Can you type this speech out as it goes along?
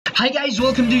Hi guys,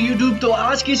 welcome to YouTube. तो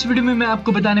आज की इस वीडियो में मैं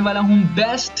आपको बताने वाला हूँ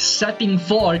best setting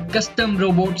for custom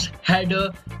robots header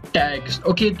tags.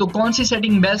 Okay, तो कौन सी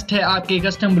सेटिंग बेस्ट है आपके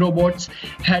कस्टम रोबोट्स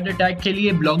हेडर टैग के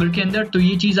लिए ब्लॉगर के अंदर, तो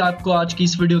ये चीज़ आपको आज की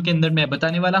इस वीडियो के अंदर मैं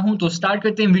बताने वाला हूँ। तो स्टार्ट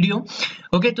करते हैं वीडियो।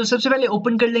 ओके, तो सबसे पहले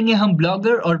ओपन कर लेंगे हम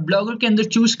ब्लॉगर और ब्लॉगर के अंदर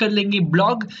चूज कर लेंगे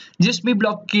ब्लॉग। जिस भी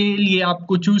ब्लॉग के लिए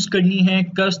आपको चूज करनी है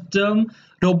custom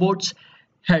robots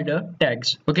header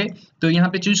tags. Okay, तो यहाँ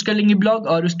पे चूज कर लेंगे ब्लॉग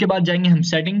और उसके बाद जाएंगे हम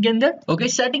सेटिंग के अंदर। ओके,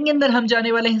 सेटिंग के अंदर हम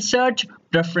जाने वाले हैं सर्च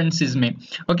प्रेफरेंसेस में।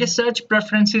 ओके, सर्च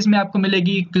प्रेफरेंसेस में आपको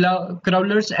मिलेगी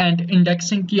क्राउलर्स एंड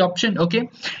इंडेक्सिंग की ऑप्शन। ओके,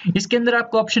 इसके अंदर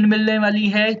आपको ऑप्शन मिलने वाली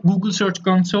है गूगल सर्च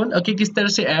कंसोल। ओके, किस तरह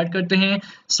से ऐड करते हैं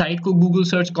साइट को गूगल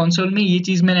सर्च कंसोल में, ये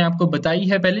चीज मैंने आपको बताई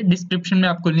है पहले, डिस्क्रिप्शन में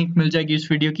आपको लिंक मिल जाएगी इस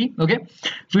वीडियो की। ओके,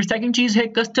 फिर सेकंड चीज है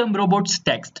कस्टम रोबोट्स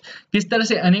टेक्स्ट, किस तरह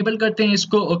से अनेबल करते हैं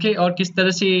इसको। ओके, और किस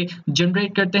तरह से जनरेट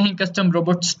करते हैं कस्टम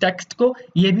रोबोट्स टेक्स्ट को,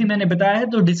 ये भी मैंने बताया है,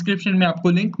 तो डिस्क्रिप्शन में आपको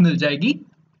लिंक मिल जाएगी।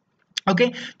 ओके,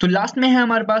 तो लास्ट में है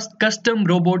हमारे पास custom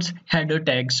robots header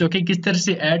tags. Okay, किस तरह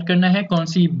से ऐड करना है, कौन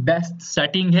सी बेस्ट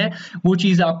सेटिंग है, वो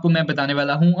चीज आपको मैं बताने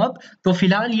वाला हूं अब। तो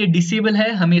फिलहाल ये डिसेबल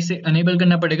है, हमें इसे अनेबल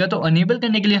करना पड़ेगा। तो अनेबल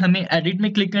करने के लिए हमें एडिट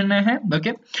में क्लिक करना है।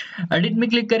 ओके, एडिट में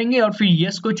क्लिक करेंगे और फिर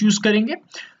यस को चूज करेंगे।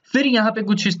 फिर यहाँ पे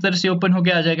कुछ इस तरह से ओपन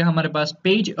होके आ जाएगा हमारे पास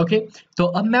पेज। ओके, तो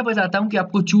अब मैं बताता हूँ कि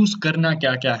आपको चूज करना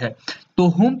क्या क्या है। तो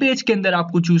होम पेज के अंदर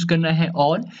आपको चूज करना है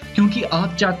ऑल, क्योंकि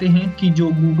आप चाहते हैं कि जो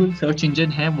गूगल सर्च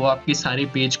इंजन है वो आपके सारे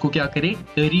पेज को क्या करे,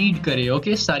 रीड करे।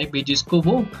 ओके, सारे पेजेस को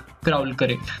वो क्राउल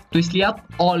करे, तो इसलिए आप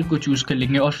ऑल को चूज कर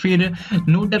लेंगे। और फिर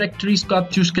नो डायरेक्टरीज को आप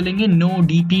चूज कर लेंगे, नो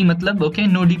डीपी मतलब। ओके,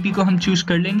 नो डीपी को हम चूज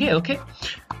कर लेंगे। ओके,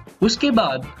 उसके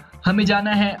बाद हमें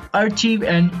जाना है आर्चिव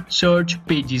एंड सर्च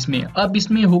पेजेस में। अब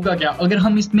इसमें होगा क्या, अगर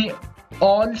हम इसमें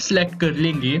ऑल सेलेक्ट कर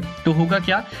लेंगे तो होगा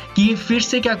क्या कि ये फिर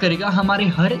से क्या करेगा, हमारे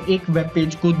हर एक वेब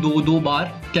पेज को दो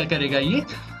बार क्या करेगा, ये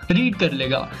रीड कर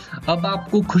लेगा। अब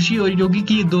आपको खुशी हो रही होगी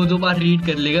कि ये दो बार रीड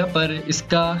कर लेगा, पर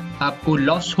इसका आपको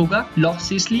लॉस होगा।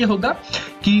 लॉस इसलिए होगा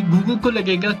कि गूगल को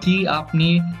लगेगा कि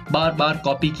आपने बार बार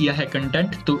कॉपी किया है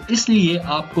कंटेंट, तो इसलिए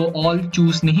आपको ऑल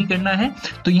चूज नहीं करना है।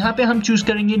 तो यहाँ पे हम चूज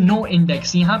करेंगे नो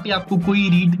इंडेक्स। यहाँ पे आपको कोई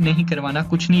रीड नहीं करवाना,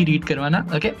 कुछ नहीं रीड करवाना।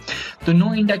 ओके, तो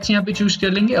नो इंडेक्स यहाँ पे चूज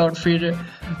कर लेंगे और फिर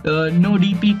नो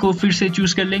डीपी को फिर से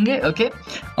चूज कर लेंगे। ओके,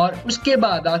 और उसके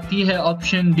बाद आती है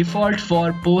option default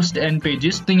for post and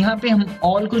pages. तो यहाँ पे हम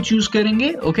ऑल को चूज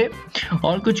करेंगे। ओके,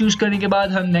 ऑल को चूज करने के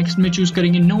बाद हम नेक्स्ट में चूज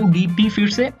करेंगे नो डीपी फिर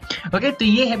से। ओके, तो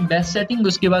ये है बेस्ट सेटिंग।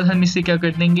 उसके बाद हम इसे क्या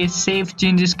कर देंगे, सेव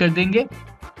चेंजेस कर देंगे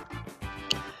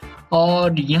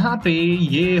और यहाँ पे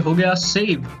ये हो गया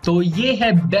सेव। तो ये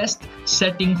है best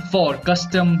setting for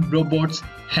custom robots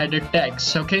header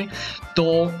tags. Okay,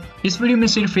 तो इस वीडियो में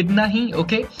सिर्फ इतना ही।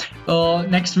 ओके,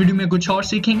 नेक्स्ट वीडियो में कुछ और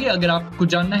सीखेंगे। अगर आपको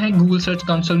जानना है गूगल सर्च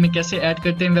कंसोल में कैसे ऐड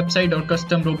करते हैं वेबसाइट और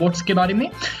कस्टम रोबोट्स के बारे में,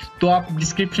 तो आप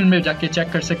डिस्क्रिप्शन में जाके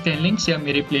चेक कर सकते हैं लिंक्स, या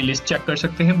मेरी प्लेलिस्ट चेक कर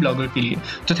सकते हैं ब्लॉगर के लिए।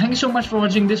 तो thank you so much for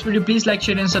watching this video. Please like,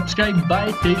 share and subscribe.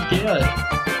 Bye, take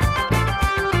care.